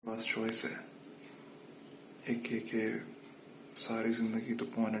पास choice है, एक ये कि सारी जिंदगी तो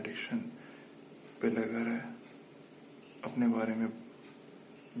पॉर्न एडिक्शन पे लगा रहे, अपने बारे में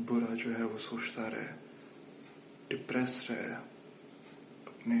बुरा जो है वो सोचता रहे, डिप्रेस रहे,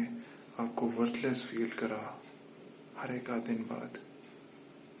 अपने आप को वर्थलेस फील करा हर एक आध दिन बाद।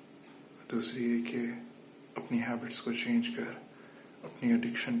 दूसरी ये कि अपनी हैबिट्स को चेंज कर, अपनी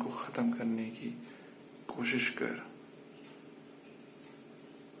एडिक्शन को खत्म करने की कोशिश कर।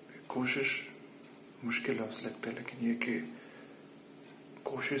 कोशिश मुश्किल लफ्ज लगता है, लेकिन ये कि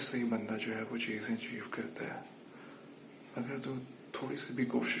कोशिश से ही बंदा जो है वो चीजें अचीव करता है। अगर तू थोड़ी सी भी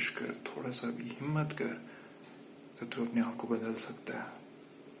कोशिश कर, थोड़ा सा भी हिम्मत कर, तो तू अपने आप को बदल सकता है।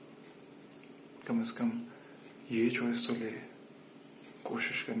 कम से कम ये चॉइस तो ले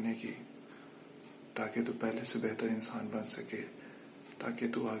कोशिश करने की, ताकि तू पहले से बेहतर इंसान बन सके, ताकि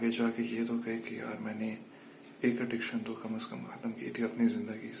तू आगे जाके ये तो कहे कि यार मैंने एक एडिक्शन तो कम से कम खत्म की थी अपनी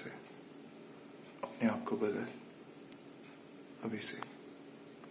जिंदगी से। अपने आप को बदल अभी से।